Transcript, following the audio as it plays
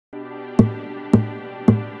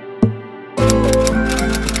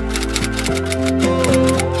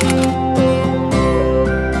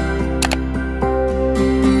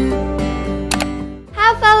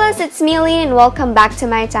it's 𝘧𝘰𝘱𝘦 and welcome back to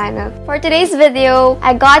my channel. For today's video,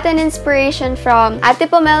 I got an inspiration from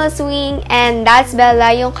𝘧𝘰𝘭𝘭𝘢𝘴 and that's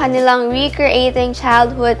Bella, yung kanilang recreating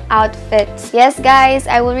childhood outfits. Yes guys,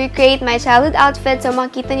 I will recreate my childhood outfits so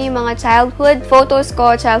makita niyo yung mga childhood photos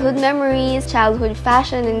ko, childhood memories, childhood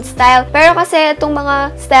fashion and style. Pero kasi itong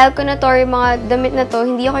mga style ko na to, yung mga damit na to,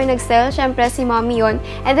 hindi ako yung nag-style. Syempre, si mommy yun.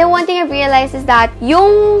 And then one thing I realized is that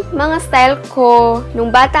yung mga style ko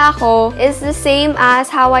nung bata ako is the same as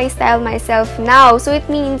how I style myself now. So it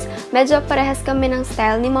means medyo parehas kami ng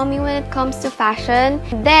style ni mommy when it comes to fashion.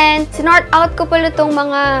 Then, sinort out ko pala itong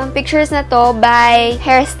mga pictures na to by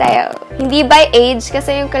hairstyle. Hindi by age,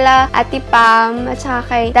 kasi yung kala Ate Pam at saka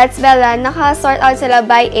kay That's Bella, naka-sort out sila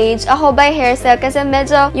by age. Ako by hairstyle kasi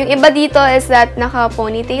medyo, yung iba dito is that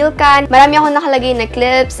naka-ponytail ka. Marami akong nakalagay na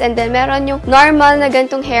clips and then meron yung normal na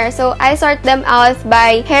gantong hair. So, I sort them out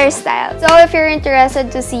by hairstyle. So, if you're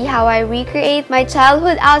interested to see how I recreate my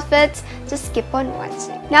childhood outfits, just keep on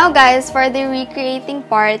watching. Now guys, for the recreating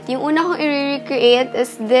part, yung una kong i-recreate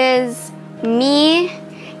is this me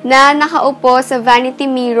na nakaupo sa vanity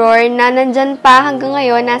mirror na nandyan pa hanggang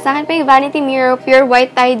ngayon. Nasa akin pa yung vanity mirror. Pure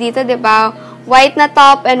white tayo dito, diba? White na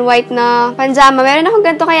top and white na panjama. Meron akong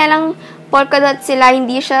ganito kaya lang polka dot sila.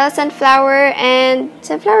 Hindi siya sunflower and...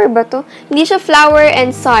 Sunflower ba to? Hindi siya flower and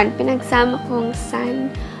sun. Pinagsama kong sun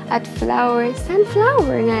at flower.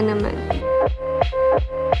 Sunflower nga naman.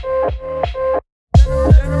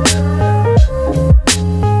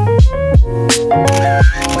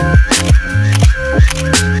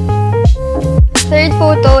 Third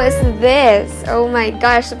photo is this. Oh my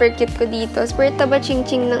gosh, super cute ko dito. Super taba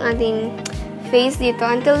ching-ching ng ating face dito.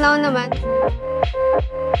 Until now naman.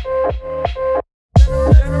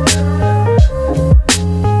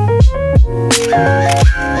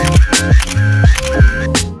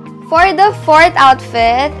 For the fourth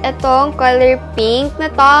outfit, itong color pink na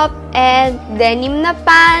top and denim na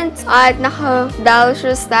pants at naka-doll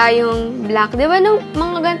shoes tayong black. Diba nung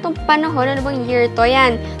mga ganitong panahon, ano bang year to?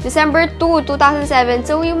 Yan, December 2, 2007.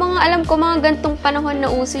 So, yung mga alam ko, mga ganitong panahon na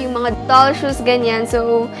uso yung mga doll shoes, ganyan.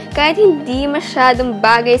 So, kahit hindi masyadong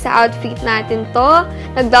bagay sa outfit natin to,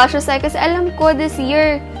 nag-doll shoes tayo kasi alam ko this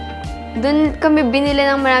year, dun kami binili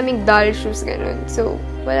ng maraming doll shoes, ganun. So,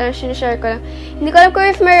 wala na, sinishare ko lang. Hindi ko alam kung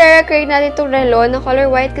if may-recreate natin itong relo na color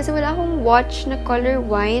white kasi wala akong watch na color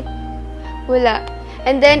white. Wala.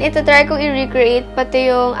 And then, ito try kong i-recreate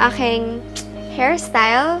pati yung aking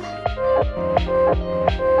hairstyle.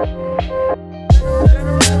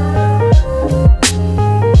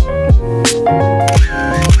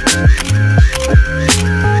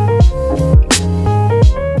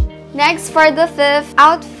 Next, for the fifth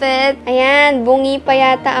outfit, ayan, bungi pa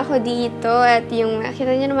yata ako dito. At yung, kita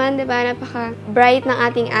nyo naman, diba, napaka-bright ng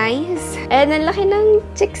ating eyes. And ang laki ng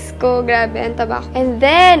cheeks ko. Grabe, ang taba ko. And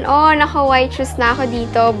then, oh, naka-white shoes na ako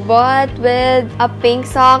dito. But with a pink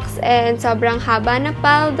socks and sobrang haba na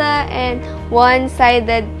palda and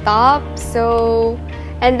one-sided top. So,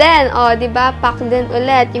 and then, oh, diba, pack din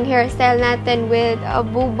ulit yung hairstyle natin with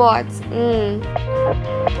bubots.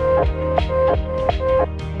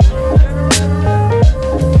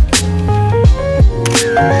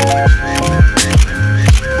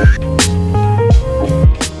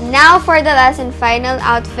 Now, for the last and final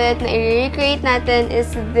outfit na i-recreate natin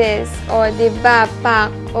is this. O, diba,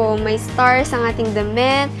 pack. O, may stars ang ating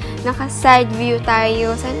damit. Naka-side view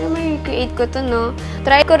tayo. Sana ma-recreate ko to, no?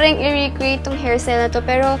 Try ko rin i-recreate tong hairstyle na to.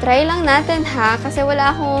 Pero, try lang natin, ha? Kasi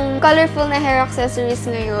wala akong colorful na hair accessories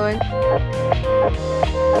ngayon.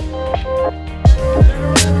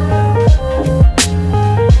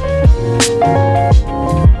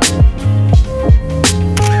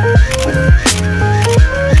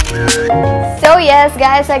 So yes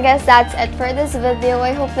guys, I guess that's it for this video.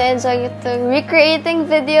 I hope na enjoy itong recreating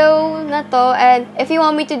video na to. And if you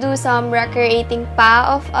want me to do some recreating pa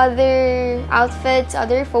of other outfits,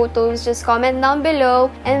 other photos, just comment down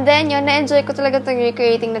below. And then yun, na-enjoy ko talaga itong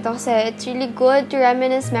recreating na to kasi it's really good to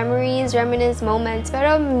reminisce memories, reminisce moments.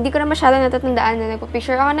 Pero hindi ko na masyado natatandaan na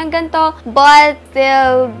nagpa-picture ako ng ganito. But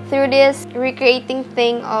still, through this recreating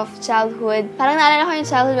thing of childhood, parang naalala ko yung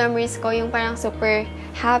childhood memories ko, yung parang super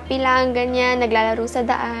happy lang, ganyan, naglalaro sa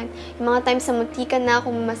daan. Yung mga times na muntikan na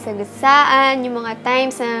akong masagasaan, yung mga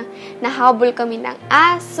times na nahabol kami ng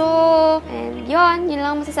aso. And yun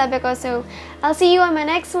lang masasabi ko. So, I'll see you on my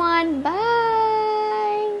next one.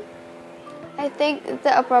 Bye! I think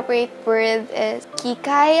the appropriate word is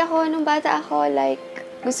kikay ako nung bata ako. Like,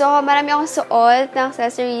 gusto ko, marami akong suot na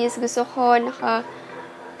accessories. Gusto ko,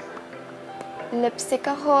 lipstick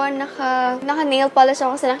ako, naka-nail polish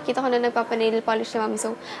ako kasi nakikita ko na nagpapa-nail polish si mami.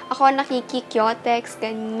 So, ako nakiki-Kyotex,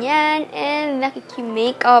 ganyan, and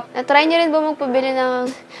nakiki-makeup. Na-try nyo rin ba magpabili ng,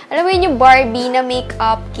 alam mo yun yung Barbie na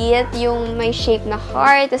makeup kit, yung may shape na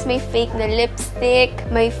heart, tapos may fake na lipstick,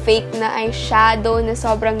 may fake na eyeshadow na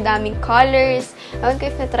sobrang daming colors. Ewan ko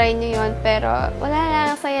if na-try nyo yun, pero wala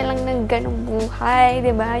lang, saya lang ng ganong buhay,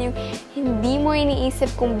 diba? Yung hindi mo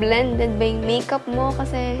iniisip kung blended ba yung makeup mo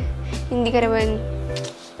kasi hindi ka naman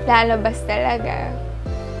lalabas talaga.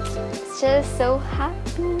 It's just so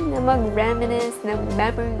happy na mag-reminisce ng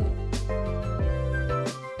memories.